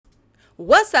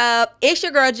What's up? It's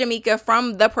your girl Jamaica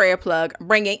from The Prayer Plug,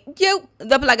 bringing you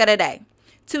the plug of the day.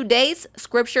 Today's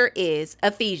scripture is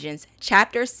Ephesians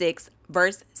chapter 6,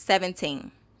 verse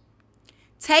 17.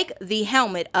 Take the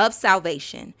helmet of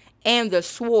salvation and the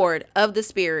sword of the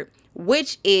Spirit,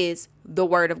 which is the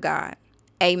word of God.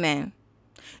 Amen.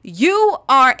 You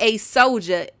are a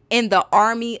soldier in the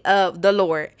army of the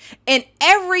Lord. And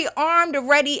every armed,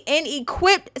 ready, and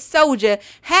equipped soldier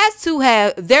has to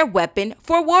have their weapon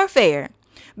for warfare.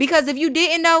 Because if you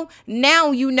didn't know,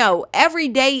 now you know. Every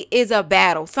day is a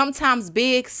battle, sometimes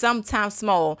big, sometimes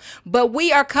small. But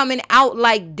we are coming out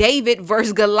like David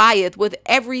versus Goliath with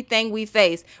everything we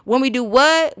face. When we do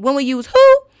what? When we use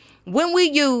who? When we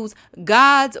use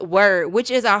God's word, which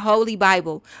is our holy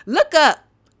Bible. Look up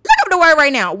the word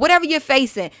right now. Whatever you're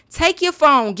facing, take your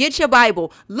phone, get your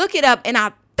Bible, look it up, and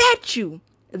I bet you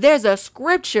there's a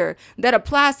scripture that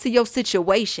applies to your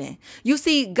situation. You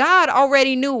see, God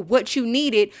already knew what you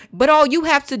needed, but all you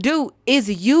have to do is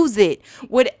use it.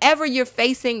 Whatever you're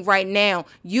facing right now,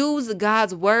 use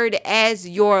God's word as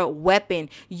your weapon.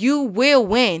 You will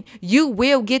win. You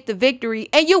will get the victory,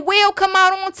 and you will come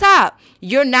out on top.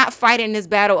 You're not fighting this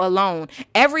battle alone.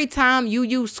 Every time you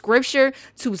use scripture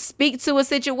to speak to a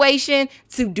situation,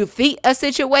 to defeat a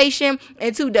situation,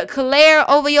 and to declare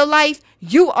over your life,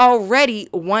 you already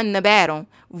won the battle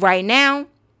right now.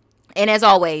 And as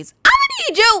always, I'm gonna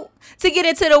need you to get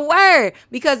into the word,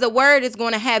 because the word is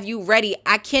going to have you ready.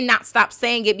 I cannot stop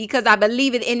saying it because I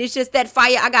believe it, and it's just that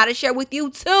fire I got to share with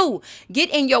you too. Get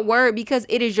in your word because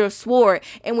it is your sword,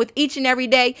 and with each and every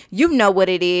day, you know what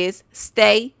it is.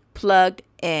 Stay plugged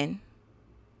in.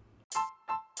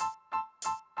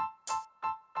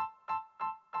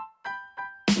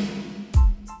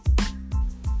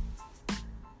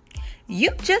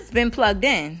 You've just been plugged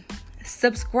in.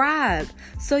 Subscribe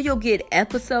so you'll get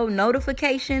episode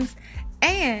notifications,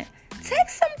 and take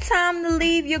some time to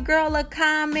leave your girl a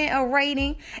comment, a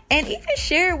rating, and even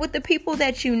share it with the people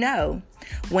that you know.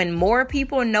 When more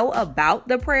people know about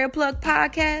the Prayer Plug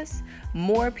podcast,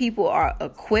 more people are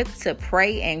equipped to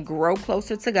pray and grow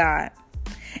closer to God.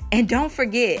 And don't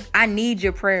forget, I need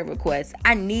your prayer requests.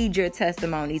 I need your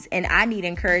testimonies, and I need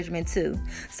encouragement too.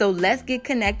 So let's get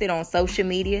connected on social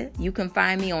media. You can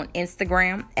find me on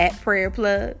Instagram at Prayer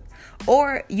Plug,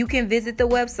 or you can visit the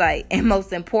website. And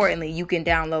most importantly, you can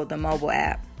download the mobile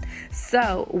app.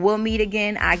 So we'll meet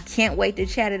again. I can't wait to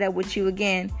chat it up with you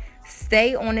again.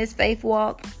 Stay on this faith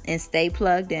walk and stay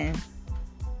plugged in.